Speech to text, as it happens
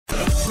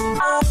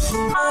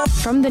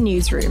From the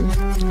newsroom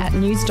at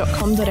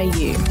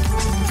news.com.au.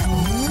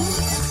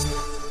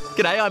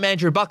 G'day, I'm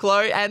Andrew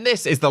Bucklow and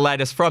this is the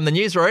latest from the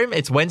newsroom.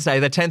 It's Wednesday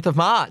the 10th of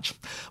March.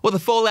 Well, the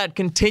fallout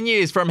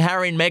continues from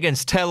Harry and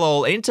Meghan's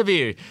tell-all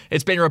interview.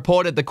 It's been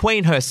reported the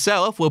Queen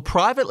herself will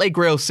privately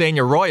grill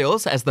senior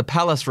royals as the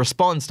palace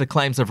responds to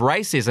claims of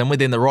racism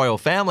within the royal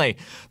family.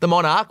 The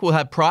monarch will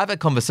have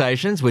private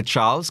conversations with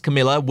Charles,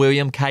 Camilla,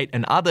 William, Kate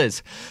and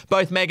others.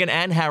 Both Meghan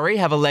and Harry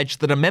have alleged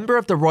that a member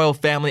of the royal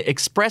family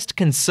expressed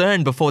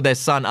concern before their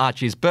son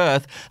Archie's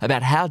birth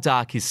about how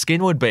dark his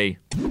skin would be.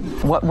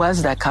 What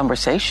was that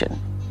conversation?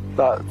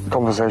 That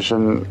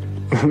conversation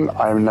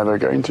I'm never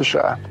going to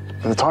share.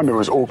 At the time it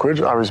was awkward,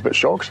 I was a bit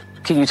shocked.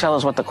 Can you tell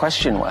us what the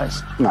question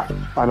was? No,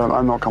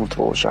 I'm not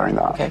comfortable sharing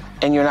that. Okay.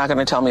 And you're not going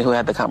to tell me who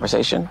had the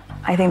conversation?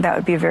 I think that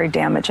would be very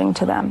damaging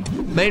to them.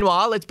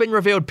 Meanwhile, it's been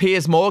revealed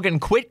Piers Morgan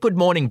quit Good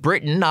Morning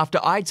Britain after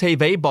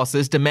ITV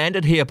bosses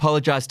demanded he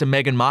apologise to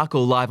Meghan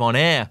Markle live on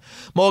air.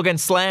 Morgan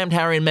slammed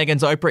Harry and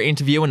Meghan's Oprah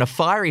interview in a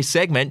fiery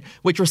segment,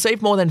 which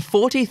received more than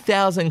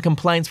 40,000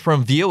 complaints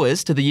from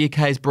viewers to the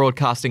UK's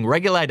broadcasting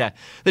regulator.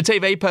 The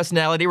TV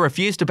personality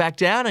refused to back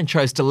down and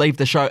chose to leave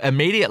the show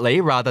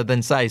immediately rather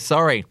than say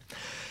sorry.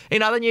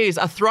 In other news,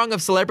 a throng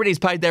of celebrities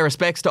paid their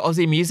respects to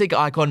Aussie music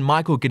icon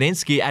Michael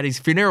Gudinski at his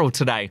funeral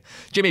today.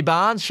 Jimmy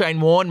Barnes, Shane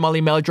Warne,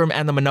 Molly Meldrum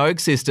and the Minogue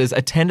sisters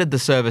attended the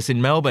service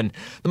in Melbourne.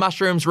 The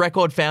Mushrooms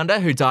record founder,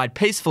 who died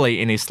peacefully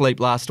in his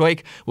sleep last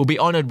week, will be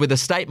honoured with a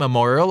state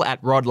memorial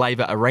at Rod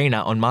Laver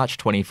Arena on March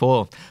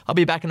 24. I'll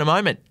be back in a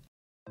moment.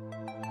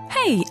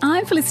 Hey,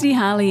 I'm Felicity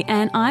Harley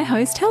and I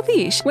host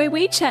Healthyish, where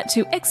we chat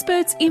to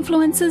experts,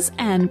 influencers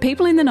and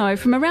people in the know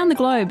from around the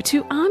globe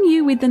to arm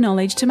you with the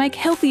knowledge to make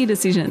healthier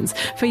decisions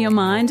for your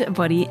mind,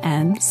 body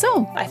and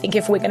soul. I think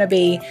if we're going to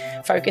be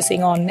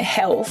focusing on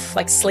health,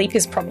 like sleep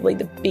is probably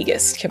the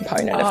biggest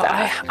component of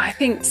that. I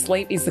think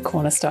sleep is the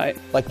cornerstone.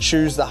 Like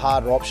choose the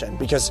harder option,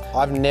 because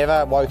I've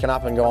never woken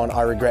up and gone,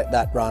 I regret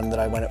that run that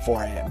I went at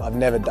 4 a.m. I've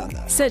never done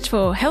that. Search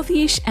for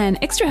Healthyish and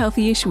Extra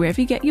Healthyish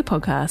wherever you get your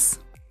podcasts.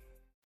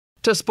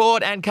 To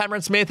sport, and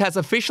Cameron Smith has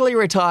officially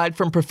retired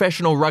from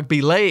professional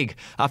rugby league.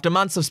 After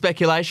months of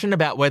speculation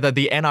about whether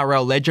the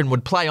NRL legend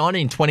would play on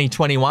in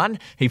 2021,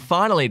 he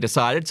finally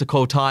decided to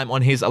call time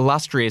on his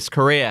illustrious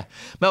career.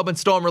 Melbourne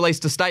Storm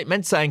released a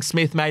statement saying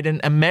Smith made an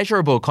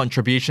immeasurable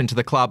contribution to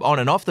the club on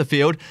and off the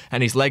field,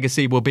 and his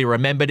legacy will be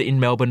remembered in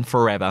Melbourne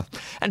forever.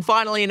 And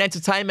finally, in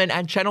entertainment,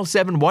 and Channel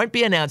 7 won't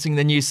be announcing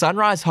the new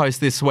Sunrise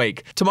host this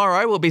week.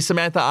 Tomorrow will be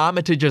Samantha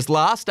Armitage's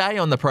last day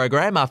on the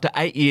program after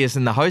 8 years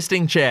in the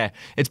hosting chair.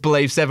 It's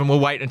believe 7 will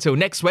wait until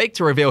next week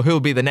to reveal who will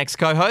be the next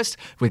co-host,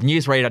 with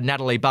newsreader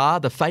Natalie Barr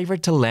the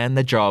favourite to land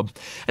the job.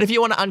 And if you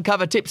want to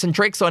uncover tips and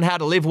tricks on how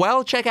to live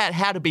well, check out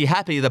How to Be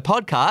Happy, the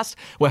podcast,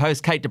 where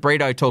host Kate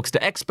DeBrito talks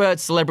to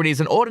experts,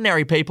 celebrities and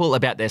ordinary people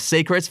about their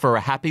secrets for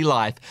a happy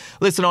life.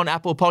 Listen on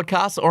Apple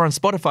Podcasts or on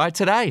Spotify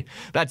today.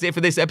 That's it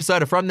for this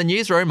episode of From the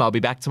Newsroom. I'll be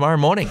back tomorrow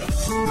morning.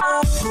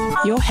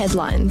 Your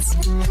headlines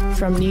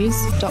from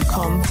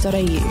news.com.au.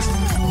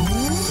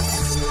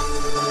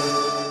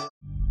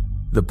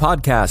 The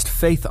podcast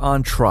Faith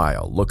on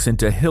Trial looks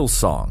into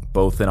Hillsong,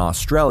 both in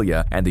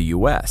Australia and the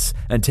US,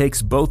 and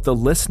takes both the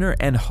listener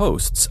and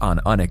hosts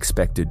on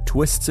unexpected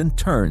twists and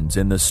turns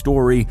in the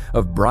story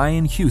of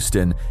Brian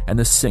Houston and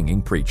the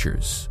Singing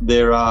Preachers.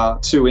 There are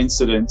 2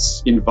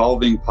 incidents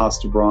involving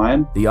Pastor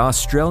Brian. The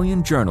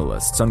Australian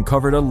journalists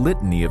uncovered a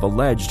litany of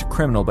alleged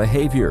criminal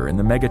behavior in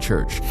the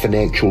megachurch.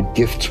 Financial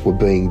gifts were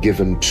being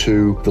given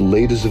to the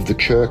leaders of the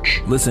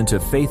church. Listen to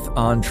Faith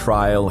on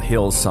Trial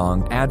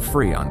Hillsong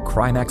ad-free on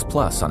Crimex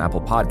Plus on Apple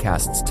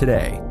Podcasts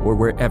today or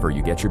wherever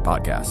you get your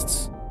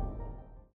podcasts.